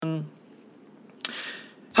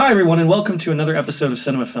Hi, everyone, and welcome to another episode of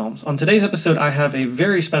Cinema Films. On today's episode, I have a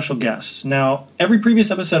very special guest. Now, every previous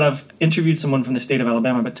episode, I've interviewed someone from the state of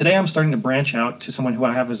Alabama, but today I'm starting to branch out to someone who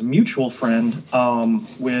I have as a mutual friend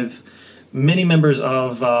with many members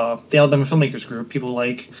of the Alabama Filmmakers Group, people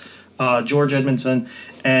like George Edmondson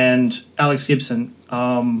and Alex Gibson.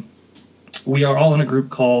 We are all in a group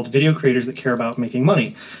called Video Creators That Care About Making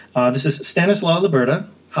Money. This is Stanislaw Liberta.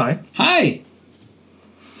 Hi. Hi.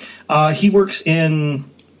 He works in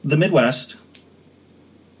the Midwest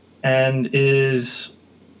and is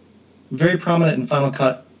very prominent in Final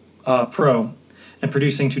Cut Pro and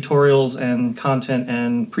producing tutorials and content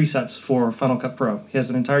and presets for Final Cut Pro. He has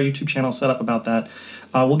an entire YouTube channel set up about that.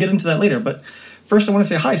 We'll get into that later, but first I want to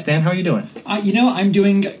say hi, Stan. How are you doing? I'm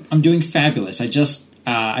doing fabulous. I just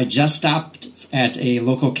stopped at a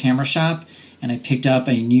local camera shop and I picked up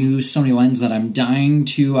a new Sony lens that I'm dying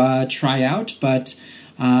to try out, but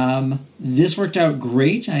this worked out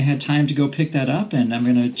great. I had time to go pick that up, and I'm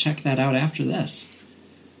going to check that out after this.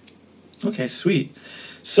 Okay, sweet.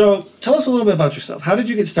 So tell us a little bit about yourself. How did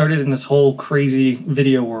you get started in this whole crazy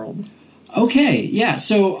video world? Okay, yeah.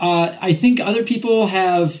 So I think other people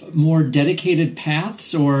have more dedicated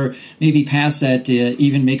paths, or maybe paths that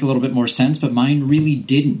even make a little bit more sense, but mine really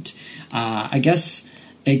didn't. I guess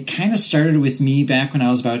it kind of started with me back when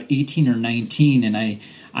I was about 18 or 19, and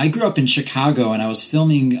I grew up in Chicago, and I was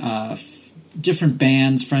filming different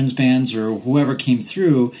bands, friends' bands, or whoever came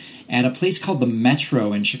through at a place called the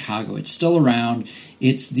Metro in Chicago. It's still around.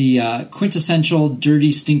 It's the quintessential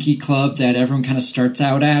dirty, stinky club that everyone kind of starts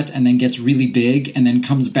out at and then gets really big and then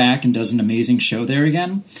comes back and does an amazing show there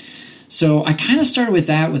again. So I kind of started with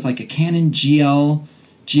that with like a Canon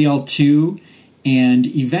GL2, and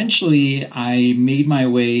eventually I made my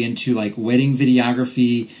way into like wedding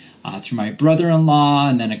videography through my brother-in-law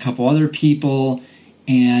and then a couple other people.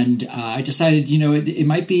 And I decided, it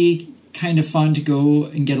might be kind of fun to go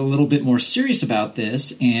and get a little bit more serious about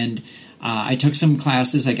this. And I took some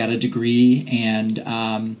classes. I got a degree. And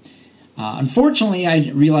unfortunately,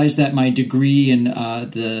 I realized that my degree in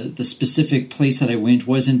the specific place that I went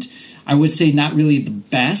wasn't, I would say, not really the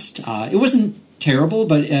best. It wasn't terrible,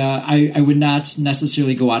 but I would not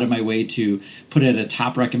necessarily go out of my way to put it a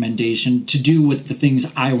top recommendation to do with the things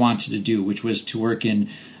I wanted to do, which was to work in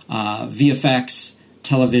VFX,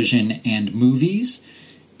 television, and movies.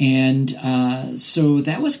 And so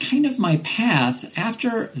that was kind of my path.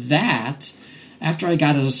 After that, after I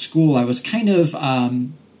got out of school, I was kind of,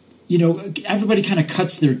 everybody kind of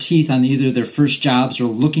cuts their teeth on either their first jobs or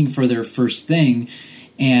looking for their first thing.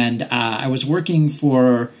 And I was working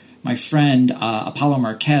for my friend Apollo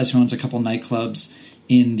Marquez, who owns a couple nightclubs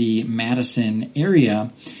in the Madison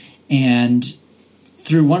area. And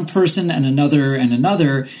through one person and another,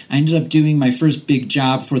 I ended up doing my first big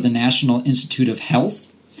job for the National Institute of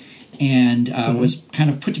Health, and was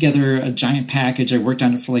kind of put together a giant package. I worked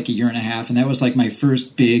on it for like a year and a half, and that was like my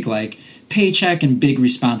first big like paycheck and big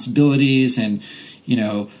responsibilities. And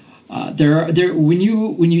when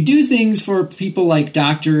you do things for people like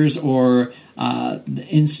doctors or the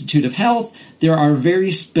Institute of Health, there are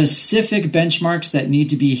very specific benchmarks that need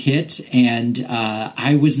to be hit, and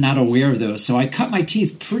I was not aware of those. So I cut my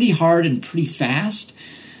teeth pretty hard and pretty fast,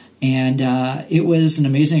 and it was an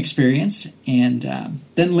amazing experience. And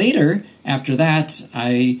then later, after that,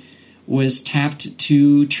 I was tapped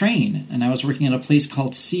to train, and I was working at a place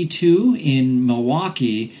called C2 in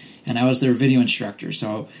Milwaukee, and I was their video instructor.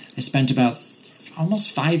 So I spent about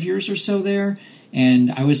almost 5 years or so there,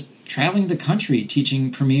 and I was traveling the country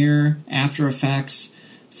teaching Premiere, After Effects,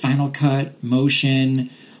 Final Cut, Motion,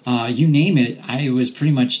 you name it. I was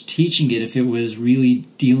pretty much teaching it if it was really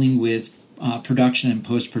dealing with production and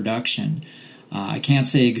post-production. I can't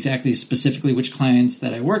say exactly specifically which clients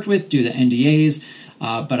that I worked with due to NDAs,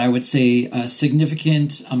 but I would say a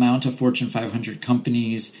significant amount of Fortune 500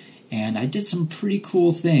 companies, and I did some pretty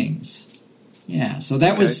cool things. Yeah, so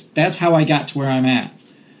that's how I got to where I'm at.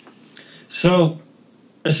 So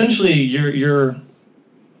essentially, your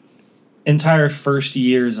entire first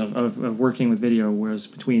years of working with video was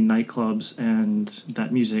between nightclubs and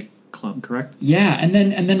that music club, correct? Yeah, and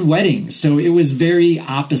then weddings. So it was very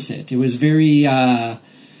opposite. It was very,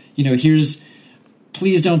 here's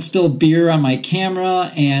please don't spill beer on my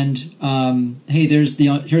camera, and hey, there's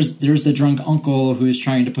the drunk uncle who's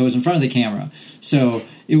trying to pose in front of the camera. So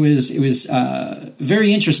it was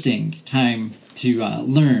very interesting time to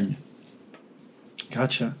learn.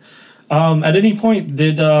 Gotcha. At any point,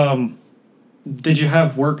 did you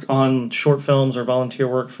have work on short films or volunteer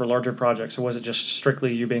work for larger projects, or was it just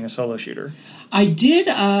strictly you being a solo shooter? I did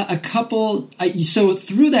a couple. So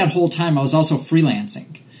through that whole time, I was also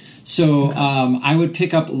freelancing. So I would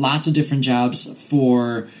pick up lots of different jobs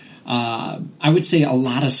for, I would say, a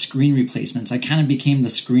lot of screen replacements. I kind of became the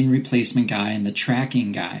screen replacement guy and the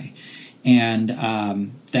tracking guy. And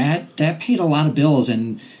that paid a lot of bills,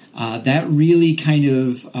 and that really kind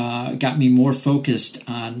of got me more focused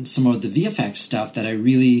on some of the VFX stuff that I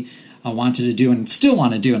really wanted to do and still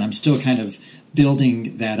want to do, and I'm still kind of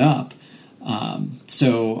building that up.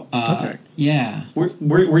 Okay. Yeah.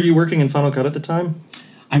 Were you working in Final Cut at the time?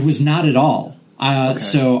 I was not at all. Okay.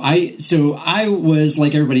 So I was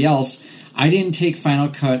like everybody else. I didn't take Final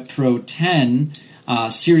Cut Pro 10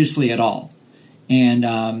 seriously at all, and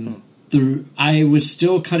I was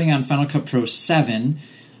still cutting on Final Cut Pro 7.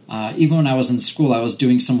 Even when I was in school, I was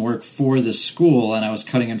doing some work for the school, and I was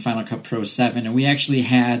cutting in Final Cut Pro 7. And we actually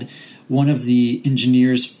had one of the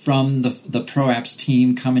engineers from the Pro Apps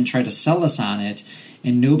team come and try to sell us on it,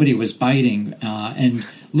 and nobody was biting. And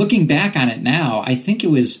looking back on it now, I think it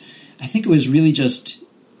was really just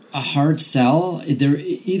a hard sell.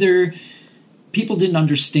 Either people didn't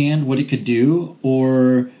understand what it could do,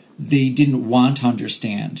 or they didn't want to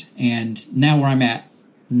understand. And now where I'm at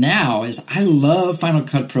now is I love Final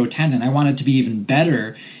Cut Pro 10 and I want it to be even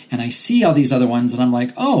better. And I see all these other ones and I'm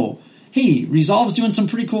like, oh, hey, Resolve's doing some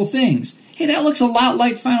pretty cool things. Hey, that looks a lot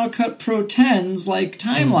like Final Cut Pro 10's like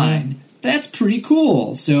timeline. Mm-hmm. That's pretty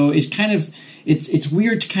cool. So it's kind of, it's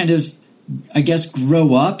weird to kind of, I guess,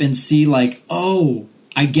 grow up and see like, oh,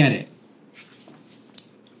 I get it.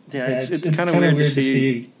 Yeah, it's kind of weird to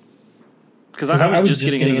see. Because I was just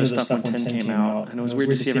getting into this stuff when 10 came out, and it was weird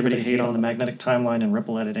to see everybody hate on the magnetic timeline and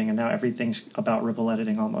ripple editing, and now everything's about ripple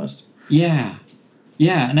editing almost. Yeah,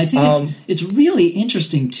 and I think it's really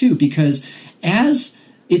interesting too, because as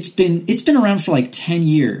it's been around for like 10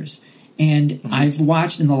 years, and I've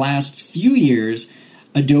watched in the last few years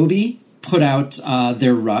Adobe put out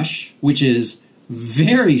their Rush, which is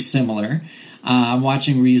very similar. I'm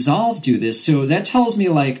watching Resolve do this, so that tells me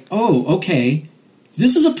like, oh, okay,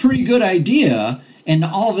 this is a pretty good idea. And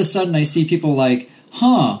all of a sudden I see people like,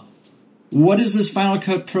 what is this Final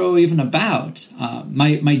Cut Pro even about?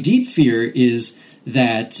 My deep fear is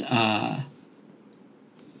that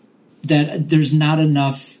that there's not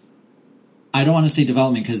enough, I don't want to say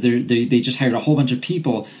development because they just hired a whole bunch of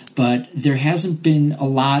people, but there hasn't been a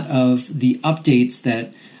lot of the updates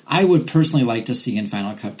that I would personally like to see in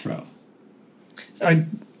Final Cut Pro.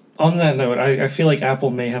 On that note, I feel like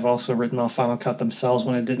Apple may have also written off Final Cut themselves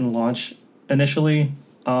when it didn't launch initially.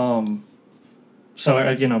 So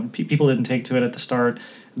people didn't take to it at the start.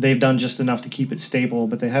 They've done just enough to keep it stable,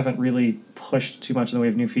 but they haven't really pushed too much in the way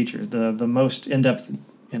of new features. The most in-depth,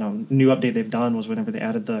 new update they've done was whenever they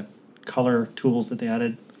added the color tools that they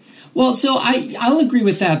added. Well, so I'll agree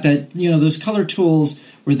with that those color tools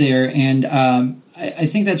were there, and I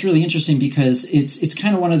think that's really interesting because it's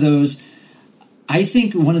kind of one of those. I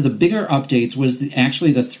think one of the bigger updates was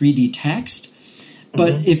actually the 3D text.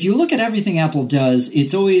 But if you look at everything Apple does,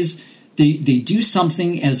 it's always they do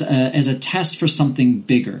something as a test for something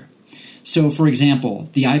bigger. So, for example,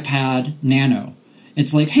 the iPad Nano.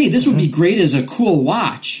 It's like, hey, this would be great as a cool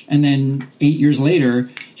watch. And then 8 years later,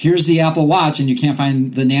 here's the Apple Watch, and you can't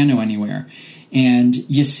find the Nano anywhere. And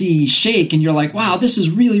you see Shake, and you're like, wow, this is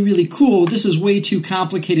really, really cool. This is way too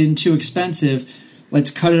complicated and too expensive. Let's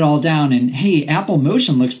cut it all down. And hey, Apple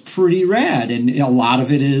Motion looks pretty rad. And a lot of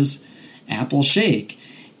it is Apple Shake.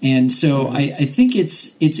 And so I think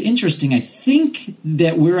it's interesting. I think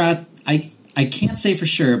that we're at, I can't say for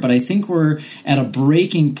sure, but I think we're at a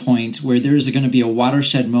breaking point where there's going to be a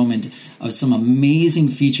watershed moment of some amazing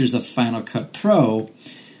features of Final Cut Pro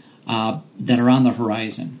that are on the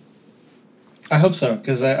horizon. I hope so,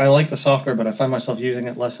 because I like the software, but I find myself using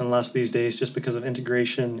it less and less these days just because of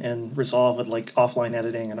integration and Resolve with like offline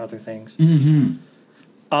editing and other things.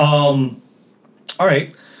 All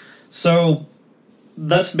right. So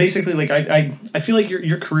that's basically like I feel like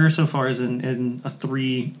your career so far is in a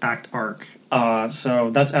 3-act arc. So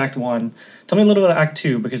that's Act 1. Tell me a little bit about Act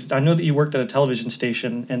 2, because I know that you worked at a television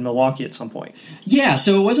station in Milwaukee at some point. Yeah,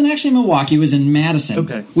 so it wasn't actually Milwaukee, it was in Madison.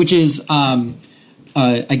 Okay. Which is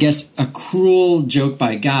I guess a cruel joke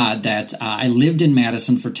by God that I lived in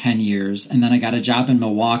Madison for 10 years, and then I got a job in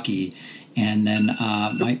Milwaukee, and then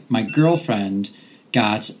my girlfriend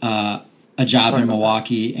got a job in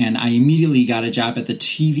Milwaukee, and I immediately got a job at the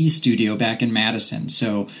TV studio back in Madison.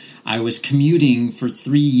 So I was commuting for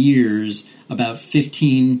 3 years, about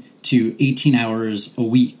 15 to 18 hours a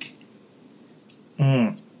week.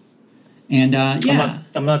 And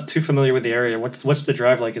I'm not too familiar with the area. What's the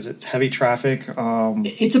drive like? Is it heavy traffic?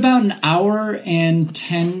 It's about an hour and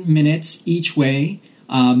 10 minutes each way,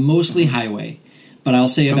 mostly highway. But I'll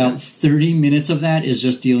say about 30 minutes of that is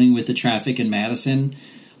just dealing with the traffic in Madison,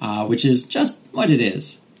 which is just what it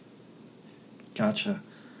is. Gotcha.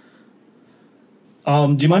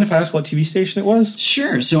 Do you mind if I ask what TV station it was?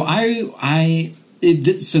 Sure. So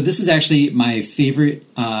so this is actually my favorite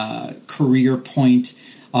career point,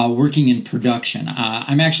 working in production.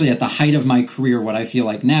 I'm actually at the height of my career, what I feel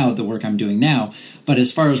like now, the work I'm doing now. But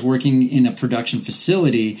as far as working in a production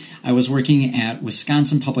facility, I was working at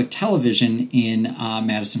Wisconsin Public Television in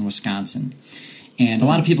Madison, Wisconsin. And a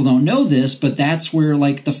lot of people don't know this, but that's where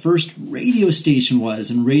like the first radio station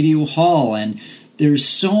was, and Radio Hall, and there's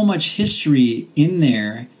so much history in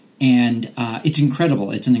there, and it's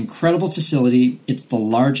incredible. It's an incredible facility. It's the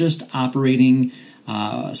largest operating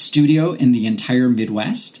studio in the entire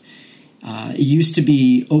Midwest. It used to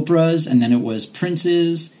be Oprah's, and then it was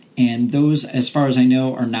Prince's, and those, as far as I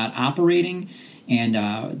know, are not operating. And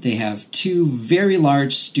they have 2 very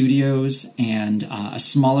large studios and a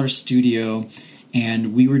smaller studio.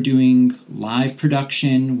 And we were doing live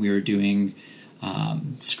production, we were doing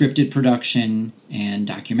scripted production and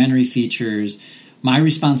documentary features. My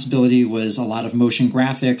responsibility was a lot of motion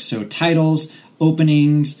graphics, so titles,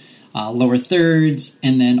 openings, lower thirds,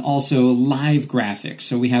 and then also live graphics.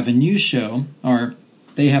 So we have a new show, or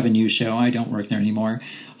they have a new show, I don't work there anymore,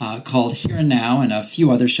 called Here and Now, and a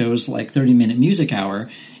few other shows like 30-Minute Music Hour,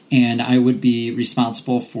 and I would be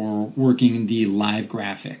responsible for working the live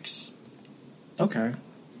graphics. Okay.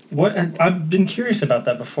 I've been curious about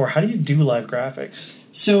that before. How do you do live graphics?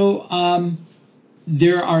 So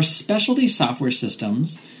there are specialty software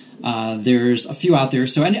systems. There's a few out there.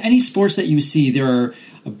 So any sports that you see, there are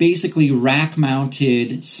basically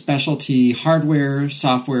rack-mounted specialty hardware,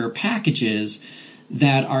 software packages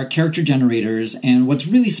that are character generators. And what's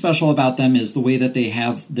really special about them is the way that they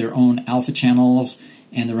have their own alpha channels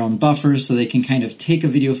and their own buffers, so they can kind of take a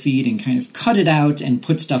video feed and kind of cut it out and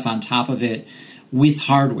put stuff on top of it with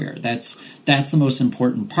hardware. That's the most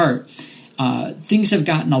important part. Things have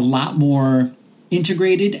gotten a lot more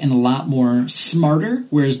integrated and a lot more smarter,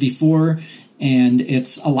 whereas before, and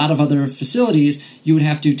it's a lot of other facilities, you would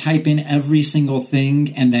have to type in every single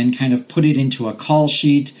thing and then kind of put it into a call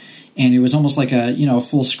sheet, and it was almost like a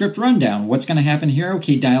full script rundown. What's going to happen here?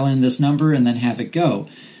 Okay, dial in this number and then have it go.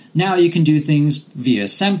 Now you can do things via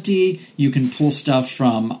SEMPTY. You can pull stuff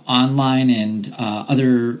from online and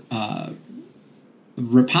other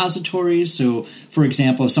repositories. So, for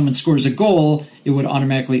example, if someone scores a goal, it would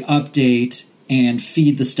automatically update and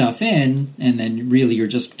feed the stuff in, and then really you're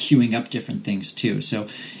just queuing up different things too. So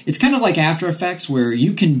it's kind of like After Effects, where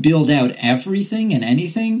you can build out everything and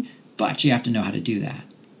anything, but you have to know how to do that.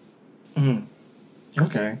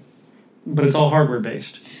 Okay. But it's all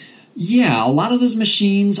hardware-based. Yeah, a lot of those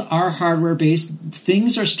machines are hardware-based.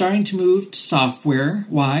 Things are starting to move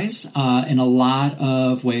software-wise in a lot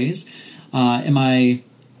of ways. In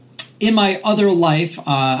my other life,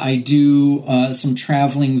 I do some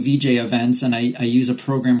traveling VJ events, and I use a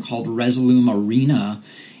program called Resolume Arena.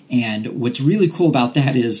 And what's really cool about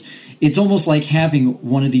that is it's almost like having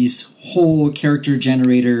one of these whole character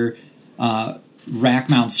generator rack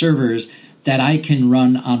mount servers that I can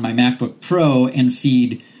run on my MacBook Pro and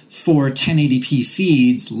feed 4 1080p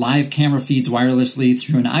feeds, live camera feeds wirelessly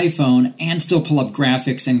through an iPhone, and still pull up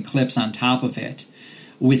graphics and clips on top of it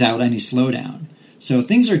without any slowdown. So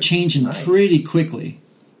things are changing pretty quickly.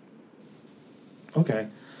 Okay.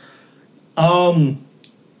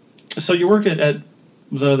 So you work at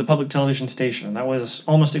the public television station. That was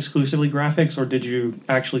almost exclusively graphics, or did you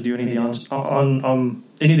actually do any of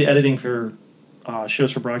the editing for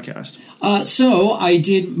shows for broadcast? So I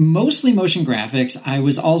did mostly motion graphics. I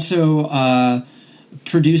was also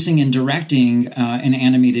producing and directing an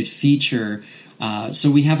animated feature. So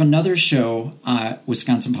we have another show at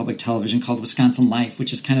Wisconsin Public Television called Wisconsin Life,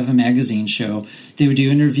 which is kind of a magazine show. They would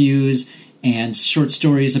do interviews and short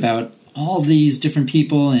stories about all these different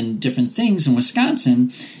people and different things in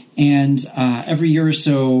Wisconsin. And every year or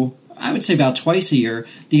so, I would say about twice a year,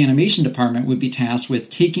 the animation department would be tasked with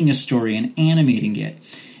taking a story and animating it.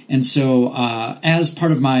 And so as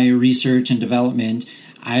part of my research and development,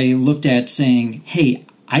 I looked at saying, hey,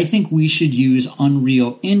 I think we should use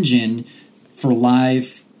Unreal Engine for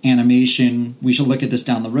live animation. We should look at this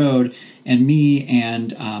down the road. And me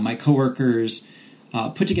and my coworkers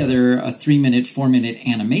put together a 3-minute, 4-minute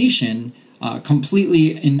animation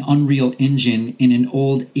completely in Unreal Engine in an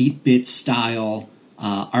old 8-bit style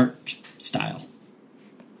art style.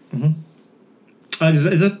 Mm-hmm.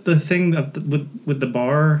 Is that the thing with the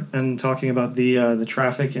bar and talking about the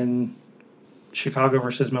traffic in Chicago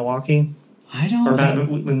versus Milwaukee? I don't know.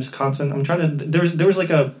 Or in Wisconsin? I'm trying to. There was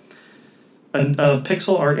like a a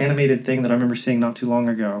pixel art animated thing that I remember seeing not too long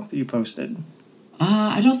ago that you posted.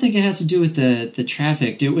 I don't think it has to do with the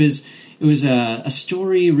traffic. It was a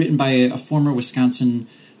story written by a former Wisconsin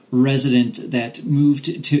resident that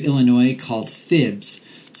moved to Illinois called Fibs.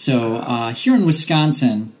 So here in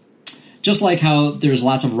Wisconsin, just like how there's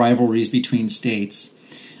lots of rivalries between states,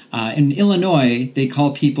 in Illinois they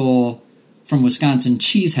call people from Wisconsin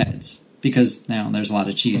cheeseheads because now there's a lot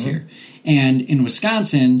of cheese here. And in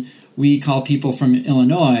Wisconsin, we call people from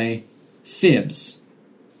Illinois Fibs,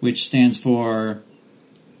 which stands for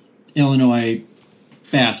Illinois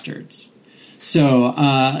bastards. So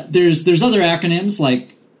there's other acronyms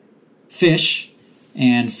like FISH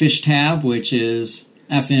and Fish Tab, which is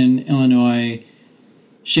effing Illinois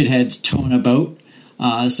shitheads towing a boat.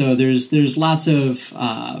 So there's lots of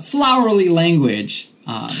flowery language.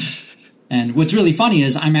 And what's really funny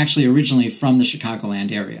is I'm actually originally from the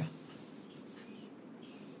Chicagoland area.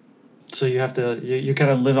 So you have to you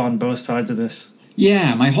kind of live on both sides of this.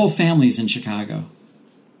 Yeah, my whole family's in Chicago.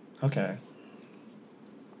 Okay.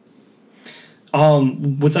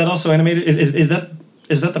 Was that also animated? Is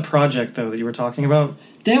that the project though that you were talking about?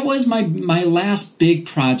 That was my last big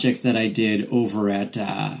project that I did over at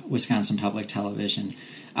Wisconsin Public Television.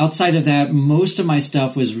 Outside of that, most of my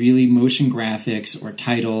stuff was really motion graphics or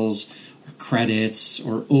titles or credits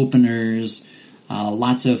or openers,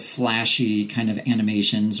 lots of flashy kind of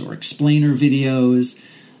animations or explainer videos,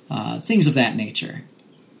 things of that nature.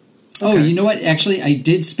 Okay. Oh, you know what? Actually, I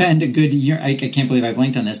did spend a good year. I can't believe I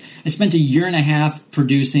blanked on this. I spent a year and a half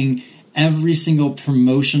producing every single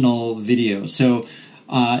promotional video. So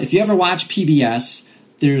if you ever watch PBS,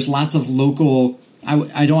 there's lots of local,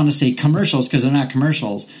 I don't want to say commercials because they're not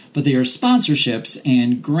commercials, but they are sponsorships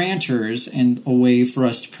and granters and a way for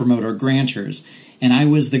us to promote our granters. And I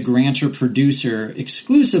was the grantor producer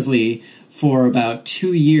exclusively for about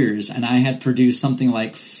 2 years, and I had produced something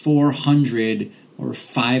like 400 or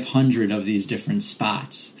 500 of these different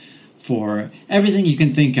spots for everything you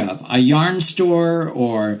can think of. A yarn store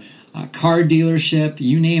or a car dealership,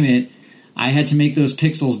 you name it, I had to make those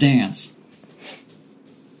pixels dance.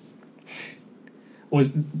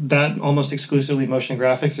 Was that almost exclusively motion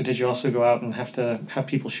graphics, or did you also go out and have to have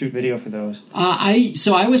people shoot video for those?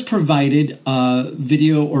 I was provided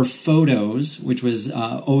video or photos, which was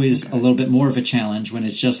always a little bit more of a challenge when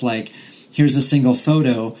it's just like, here's a single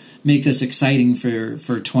photo, make this exciting for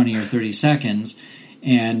 20 or 30 seconds,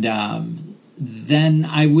 and then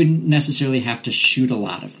I wouldn't necessarily have to shoot a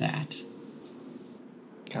lot of that.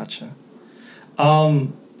 Gotcha.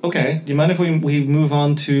 Okay. Do you mind if we move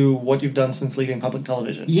on to what you've done since leaving public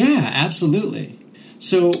television? Yeah, absolutely.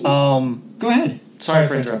 So, go ahead. Sorry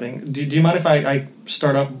for interrupting. Do you mind if I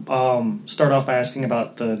start off by asking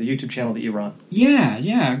about the YouTube channel that you run?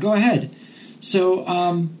 Yeah, go ahead. So,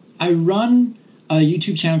 I run a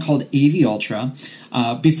YouTube channel called AV Ultra.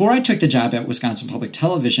 Before I took the job at Wisconsin Public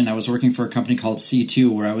Television, I was working for a company called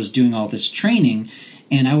C2 where I was doing all this training,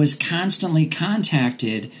 and I was constantly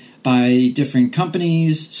contacted by different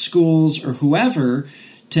companies, schools, or whoever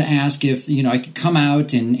to ask if I could come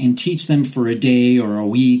out and teach them for a day or a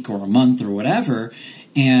week or a month or whatever.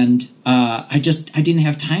 And I didn't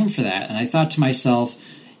have time for that. And I thought to myself,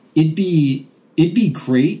 it'd be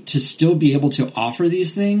great to still be able to offer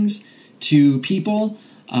these things to people,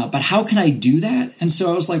 but how can I do that? And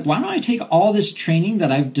so I was like, why don't I take all this training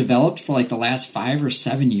that I've developed for like the last 5 or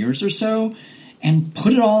 7 years or so and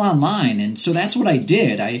put it all online? And so that's what I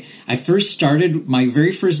did. I first started, my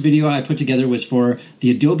very first video I put together was for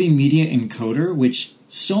the Adobe Media Encoder, which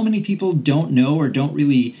so many people don't know or don't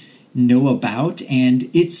really know about, and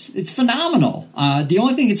it's phenomenal. The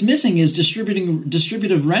only thing it's missing is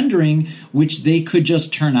distributive rendering, which they could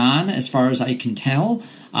just turn on as far as I can tell,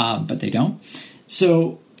 but they don't.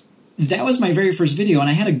 So that was my very first video, and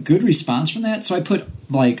I had a good response from that, so I put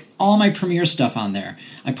like all my Premiere stuff on there.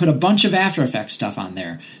 I put a bunch of After Effects stuff on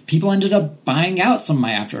there. People ended up buying out some of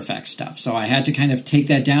my After Effects stuff, so I had to kind of take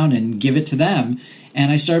that down and give it to them,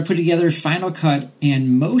 and I started putting together Final Cut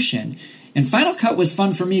and Motion. And Final Cut was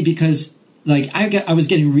fun for me because like I was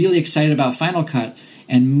getting really excited about Final Cut,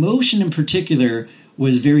 and Motion in particular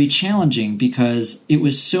was very challenging because it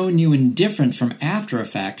was so new and different from After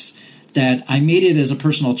Effects that I made it as a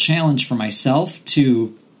personal challenge for myself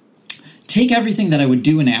to take everything that I would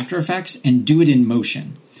do in After Effects and do it in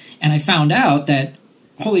Motion. And I found out that,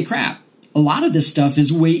 holy crap, a lot of this stuff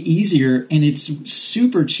is way easier and it's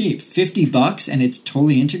super cheap, $50, and it's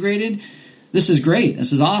totally integrated. This is great.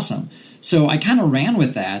 This is awesome. So I kind of ran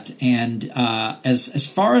with that, and as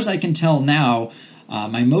far as I can tell now,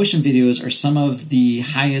 my Motion videos are some of the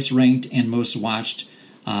highest ranked and most watched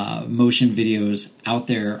motion videos out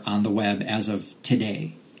there on the web as of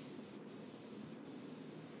today.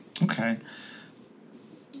 Okay.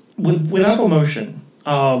 With Apple Motion,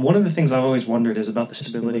 one of the things I've always wondered is about the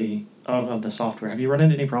stability of the software. Have you run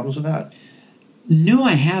into any problems with that? No,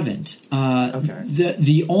 I haven't. Okay.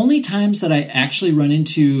 The only times that I actually run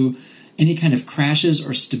into any kind of crashes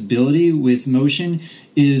or stability with Motion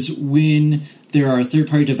is when there are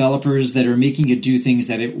third-party developers that are making it do things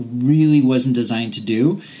that it really wasn't designed to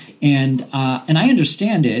do, and I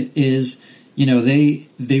understand it. Is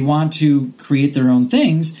they want to create their own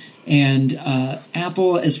things, and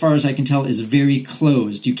Apple, as far as I can tell, is very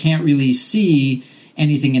closed. You can't really see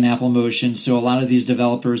anything in Apple Motion, so a lot of these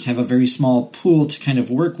developers have a very small pool to kind of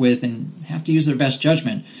work with and have to use their best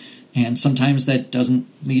judgment. And sometimes that doesn't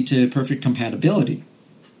lead to perfect compatibility.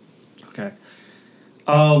 Okay.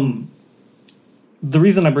 The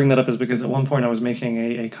reason I bring that up is because at one point I was making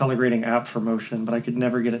a color grading app for Motion, but I could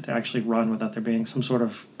never get it to actually run without there being some sort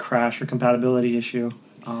of crash or compatibility issue.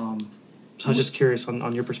 So I was just curious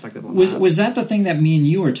on your perspective on that. Was that the thing that me and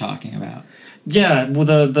you were talking about? Yeah. Well,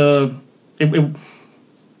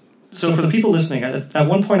 so for the people listening, at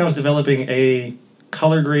one point I was developing a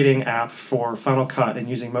color grading app for Final Cut and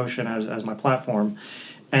using Motion as my platform.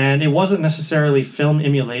 And it wasn't necessarily film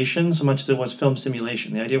emulation so much as it was film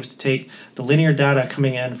simulation. The idea was to take the linear data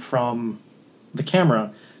coming in from the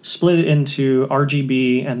camera, split it into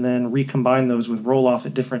RGB, and then recombine those with roll-off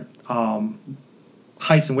at different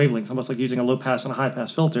heights and wavelengths, almost like using a low-pass and a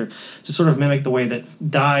high-pass filter to sort of mimic the way that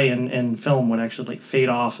dye and film would actually fade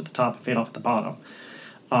off at the top and fade off at the bottom.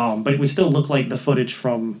 But it would still look like the footage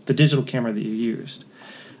from the digital camera that you used.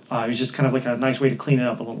 It was just kind of like a nice way to clean it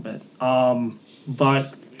up a little bit.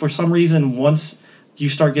 But for some reason, once you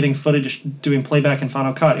start getting footage doing playback in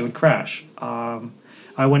Final Cut, it would crash.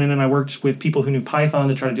 I went in and I worked with people who knew Python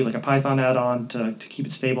to try to do like a Python add-on to keep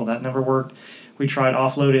it stable. That never worked. We tried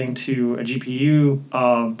offloading to a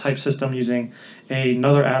GPU type system using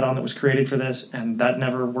another add-on that was created for this, and that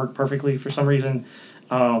never worked perfectly for some reason.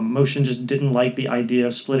 Motion just didn't like the idea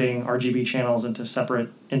of splitting RGB channels into separate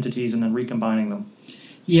entities and then recombining them.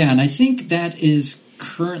 Yeah, and I think that is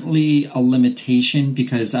currently a limitation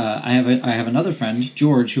because I have another friend,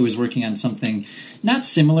 George, who was working on something not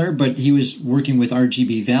similar, but he was working with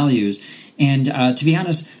RGB values. And to be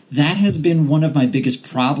honest, that has been one of my biggest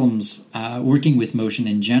problems working with Motion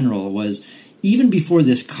in general was even before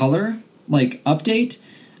this color update,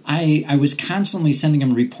 I was constantly sending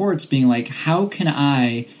him reports being like, how can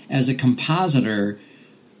I, as a compositor,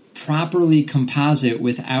 properly composite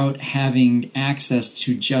without having access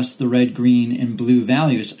to just the red, green, and blue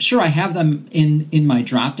values? Sure, I have them in my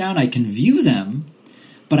dropdown. I can view them,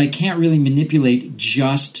 but I can't really manipulate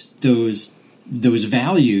just those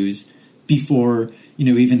values before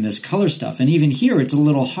even this color stuff. And even here, it's a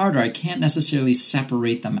little harder. I can't necessarily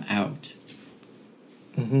separate them out.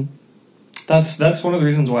 Mm-hmm. That's one of the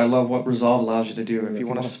reasons why I love what Resolve allows you to do. If you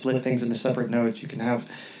want to split things into separate nodes, you can have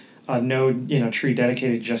a node tree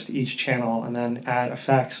dedicated just to each channel, and then add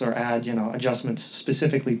effects or add adjustments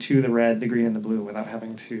specifically to the red, the green, and the blue without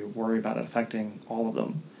having to worry about it affecting all of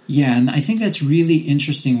them. Yeah, and I think that's really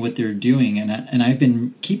interesting what they're doing, and I've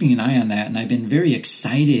been keeping an eye on that, and I've been very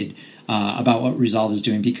excited about what Resolve is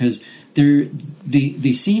doing because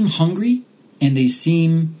they seem hungry and they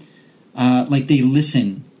seem like they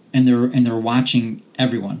listen and they're watching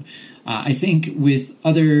everyone. I think with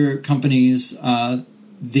other companies,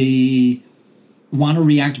 they want to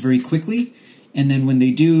react very quickly, and then when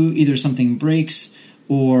they do, either something breaks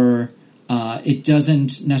or it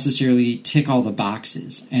doesn't necessarily tick all the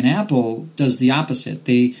boxes. And Apple does the opposite.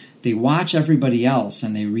 They watch everybody else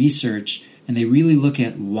and they research and they really look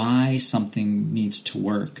at why something needs to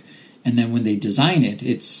work. And then when they design it,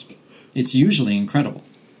 it's usually incredible.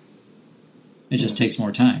 It just takes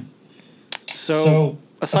more time. So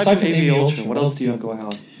aside from AV Ultra, what else do you have going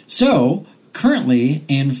on? So currently,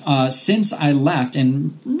 and since I left,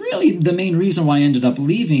 and really the main reason why I ended up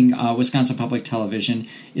leaving Wisconsin Public Television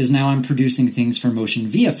is now I'm producing things for Motion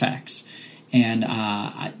VFX. And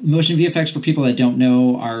Motion VFX, for people that don't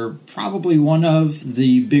know, are probably one of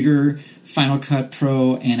the bigger Final Cut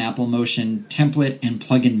Pro and Apple Motion template and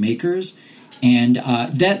plugin makers. And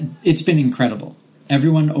that it's been incredible.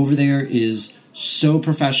 Everyone over there is so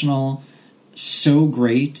professional, so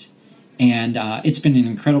great. And it's been an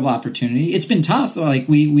incredible opportunity. It's been tough. Like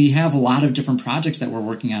we have a lot of different projects that we're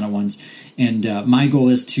working on at once. And my goal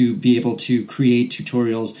is to be able to create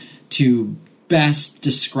tutorials to best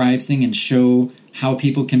describe things and show how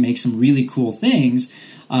people can make some really cool things.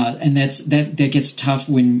 And that gets tough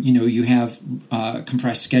when you have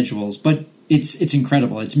compressed schedules. But it's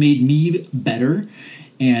incredible. It's made me better.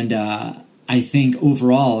 And I think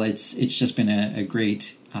overall it's just been a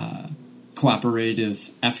great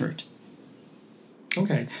cooperative effort.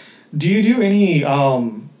 Okay. Do you do any,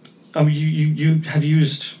 you have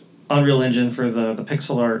used Unreal Engine for the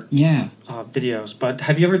pixel art videos, but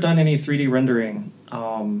have you ever done any 3D rendering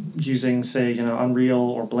using, say, Unreal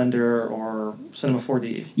or Blender or Cinema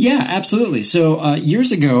 4D? Yeah, absolutely. So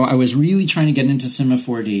years ago, I was really trying to get into Cinema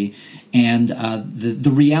 4D, and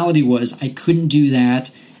the reality was I couldn't do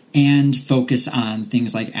that and focus on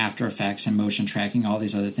things like After Effects and motion tracking, all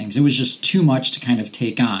these other things. It was just too much to kind of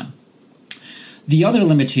take on. The other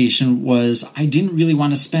limitation was I didn't really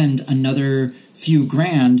want to spend another few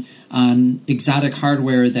grand on exotic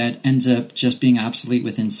hardware that ends up just being obsolete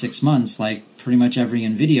within 6 months, like pretty much every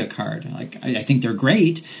NVIDIA card. Like I think they're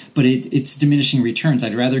great, but it's diminishing returns.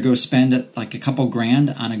 I'd rather go spend like a couple grand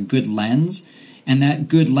on a good lens, and that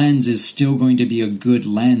good lens is still going to be a good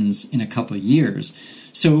lens in a couple of years.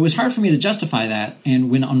 So it was hard for me to justify that. And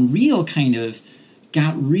when Unreal kind of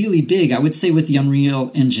got really big, I would say with the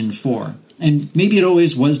Unreal Engine 4, and maybe it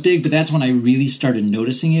always was big, but that's when I really started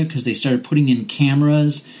noticing it because they started putting in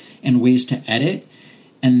cameras and ways to edit.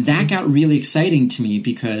 And that got really exciting to me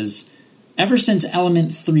because ever since Element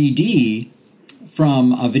 3D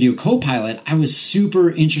from a Video Copilot, I was super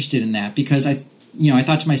interested in that because I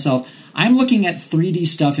thought to myself, I'm looking at 3D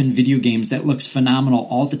stuff in video games that looks phenomenal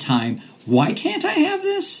all the time. Why can't I have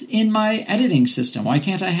this in my editing system? Why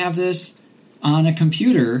can't I have this on a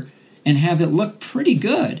computer and have it look pretty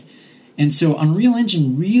good? And so Unreal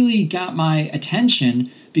Engine really got my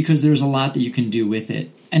attention because there's a lot that you can do with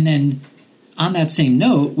it. And then on that same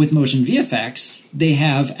note, with Motion VFX, they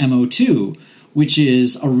have MO2, which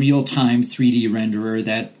is a real-time 3D renderer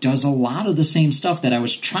that does a lot of the same stuff that I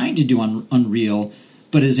was trying to do on Unreal,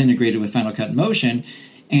 but is integrated with Final Cut Motion.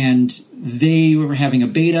 And they were having a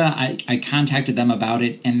beta. I contacted them about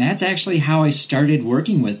it, and that's actually how I started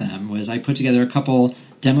working with them. Was I put together a couple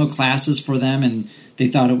demo classes for them, and they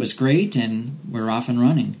thought it was great, and we're off and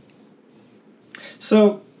running.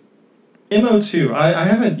 So, MO2, I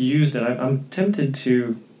haven't used it. I'm tempted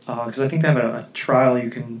to, because I think they have a trial you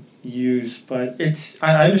can use, but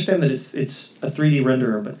I understand that it's a 3D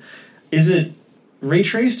renderer, but is it ray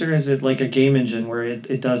traced or is it like a game engine where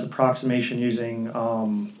it does approximation using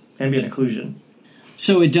ambient occlusion?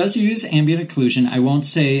 So it does use ambient occlusion. I won't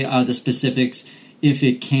say the specifics if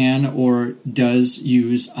it can or does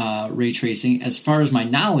use ray tracing. As far as my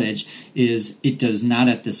knowledge is, it does not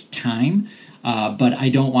at this time, but I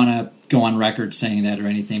don't want to go on record saying that or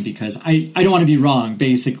anything because I don't want to be wrong,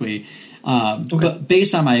 basically. Okay. But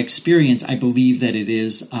based on my experience, I believe that it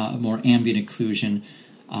is more ambient occlusion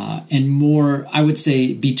and more, I would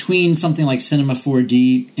say, between something like Cinema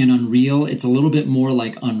 4D and Unreal, it's a little bit more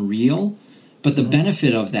like Unreal. But the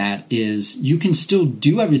benefit of that is you can still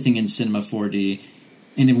do everything in Cinema 4D.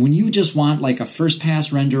 And when you just want like a first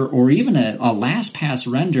pass render or even a last pass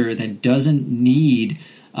render that doesn't need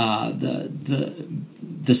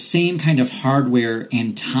the same kind of hardware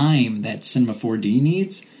and time that Cinema 4D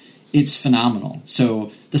needs, it's phenomenal.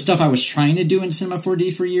 So the stuff I was trying to do in Cinema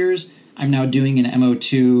 4D for years, I'm now doing in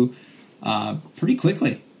MO2 pretty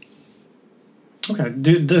quickly. Okay.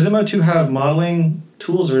 Does MO2 have modeling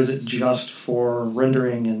tools, or is it just for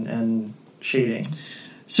rendering and shading?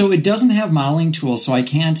 So it doesn't have modeling tools, so I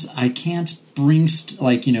can't bring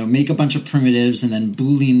make a bunch of primitives and then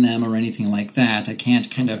Boolean them or anything like that. I can't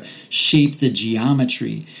kind of shape the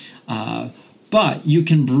geometry. But you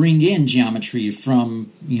can bring in geometry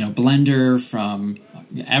from Blender, from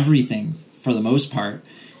everything for the most part,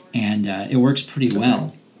 and it works pretty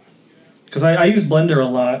well. Because I use Blender a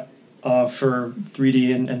lot for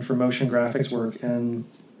 3D and for motion graphics work, and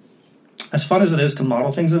as fun as it is to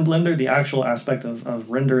model things in Blender, the actual aspect of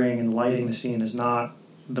rendering and lighting the scene is not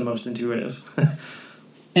the most intuitive.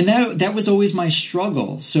 And that was always my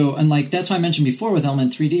struggle. So, and that's why I mentioned before with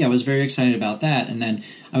Element 3D, I was very excited about that. And then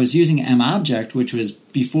I was using MObject, which was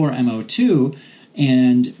before MO2.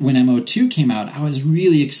 And when MO2 came out, I was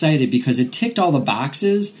really excited because it ticked all the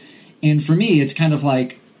boxes. And for me, it's kind of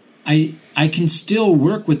like I can still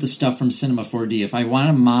work with the stuff from Cinema 4D. If I want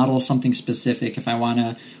to model something specific, if I want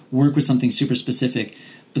to work with something super specific,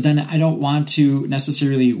 but then I don't want to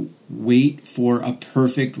necessarily wait for a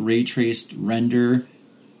perfect ray traced render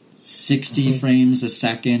 60 frames a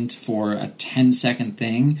second for a 10-second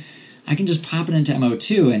thing. I can just pop it into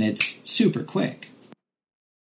MO2 and it's super quick.